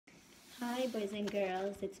Hi boys and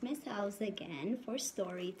girls, it's Miss Alves again for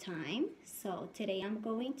story time. So today I'm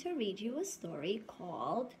going to read you a story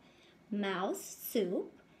called Mouse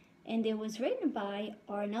Soup, and it was written by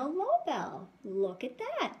Aloud-Mouse. Look at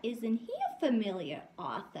that, isn't he a familiar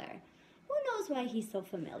author? Who knows why he's so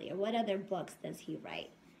familiar? What other books does he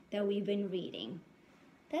write that we've been reading?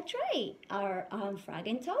 That's right, our Frog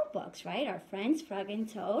and Toad books, right? Our friends Frog and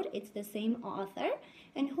Toad, it's the same author,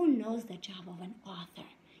 and who knows the job of an author?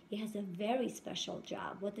 He has a very special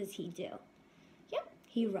job. What does he do? Yep,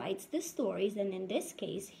 he writes the stories, and in this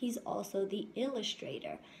case, he's also the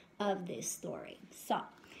illustrator of this story. So,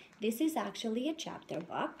 this is actually a chapter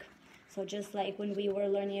book. So just like when we were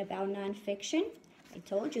learning about nonfiction, I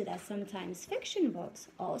told you that sometimes fiction books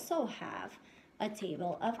also have a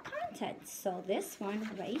table of contents. So this one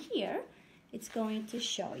right here, it's going to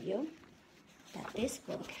show you that this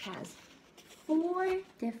book has 4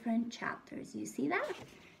 different chapters. You see that?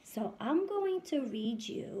 So I'm going to read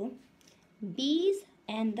you Bees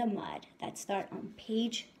and the Mud that start on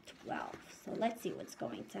page 12. So let's see what's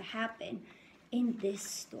going to happen in this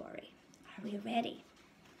story. Are we ready?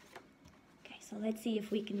 Okay, so let's see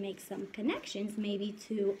if we can make some connections maybe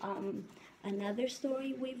to another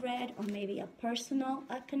story we've read, or maybe a personal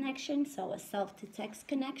connection, so a self-to-text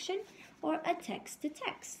connection or a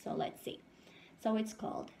text-to-text. So let's see. So it's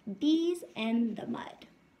called Bees and the Mud.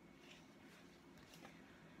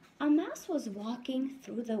 A mouse was walking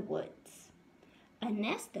through the woods. A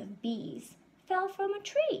nest of bees fell from a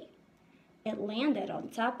tree. It landed on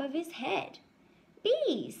top of his head.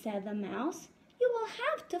 "Bees," said the mouse, "you will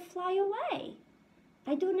have to fly away.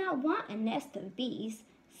 I do not want a nest of bees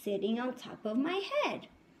sitting on top of my head."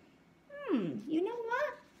 You know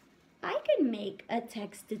what? I can make a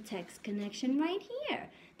text-to-text connection right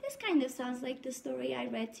here. This kind of sounds like the story I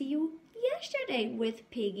read to you yesterday with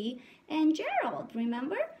Piggy and Gerald,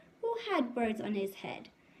 remember? Who had birds on his head?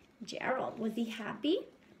 Gerald, was he happy?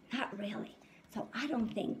 Not really. So I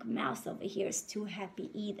don't think Mouse over here is too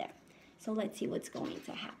happy either. So let's see what's going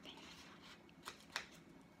to happen.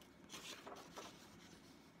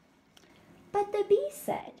 But the bee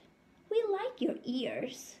said, "We like your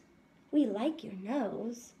ears. We like your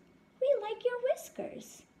nose. We like your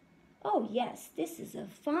whiskers. Oh yes, this is a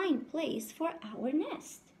fine place for our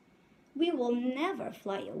nest. We will never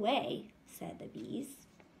fly away," said the bees.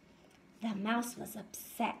 The mouse was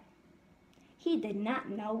upset. He did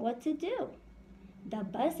not know what to do. The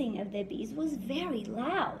buzzing of the bees was very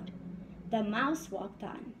loud. The mouse walked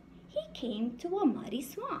on. He came to a muddy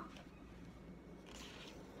swamp.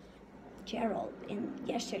 Gerald, in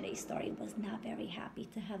yesterday's story, was not very happy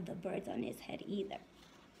to have the birds on his head either.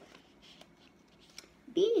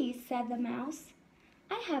 "Bees," said the mouse,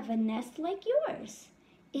 "I have a nest like yours.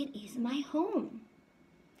 It is my home.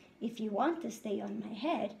 If you want to stay on my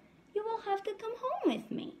head, you will have to come home with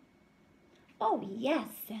me." "Oh yes,"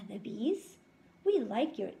 said the bees. "We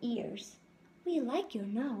like your ears. We like your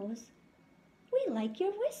nose. We like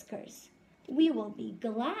your whiskers. We will be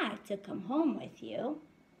glad to come home with you."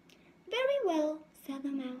 "Very well," said the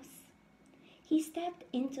mouse. He stepped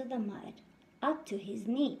into the mud, up to his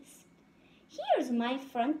knees. "Here's my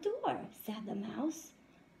front door," said the mouse.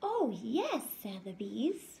 "Oh yes," said the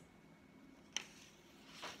bees.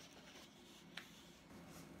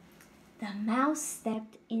 The mouse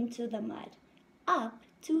stepped into the mud, up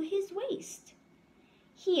to his waist.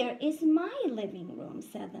 "Here is my living room,"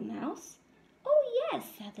 said the mouse. "Oh yes,"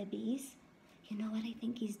 said the bees. You know what I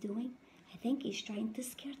think he's doing? I think he's trying to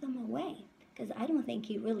scare them away, because I don't think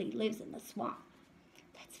he really lives in the swamp.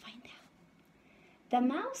 Let's find out. The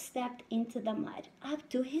mouse stepped into the mud, up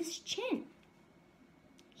to his chin.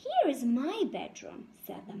 "Here is my bedroom,"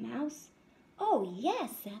 said the mouse. "Oh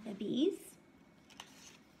yes," said the bees.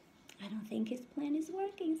 I don't think his plan is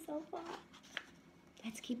working so far.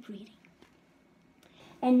 Let's keep reading.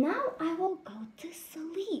 "And now I will go to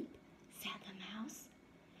sleep," said the mouse.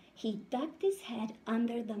 He ducked his head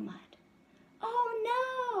under the mud. "Oh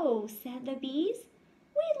no," said the bees.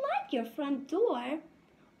 "We like your front door.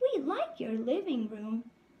 We like your living room.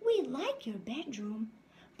 We like your bedroom.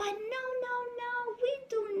 But no, we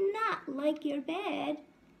do not like your bed."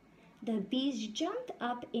 The bees jumped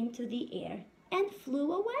up into the air and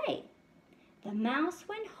flew away. The mouse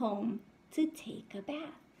went home to take a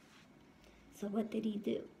bath. So what did he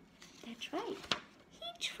do? That's right. He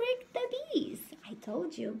tricked the bees. I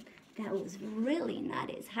told you that was really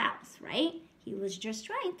not his house, right? He was just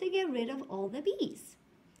trying to get rid of all the bees.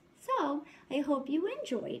 So I hope you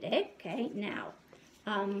enjoyed it. Okay, now,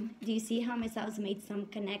 do you see how Miss Alves made some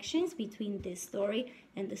connections between this story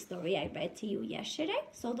and the story I read to you yesterday?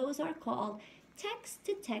 So those are called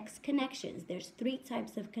text-to-text connections. There's 3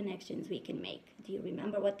 types of connections we can make. Do you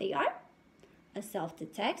remember what they are? A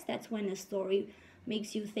self-to-text, that's when a story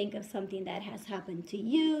makes you think of something that has happened to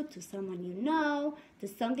you, to someone you know, to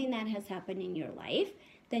something that has happened in your life.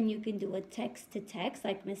 Then you can do a text-to-text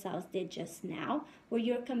like Miss Alice did just now, where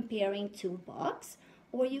you're comparing 2 books,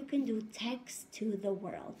 or you can do text to the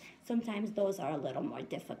world. Sometimes those are a little more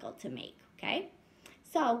difficult to make, okay?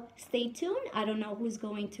 So stay tuned. I don't know who's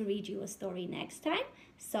going to read you a story next time,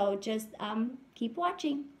 so just keep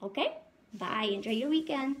watching, okay? Bye. Enjoy your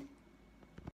weekend.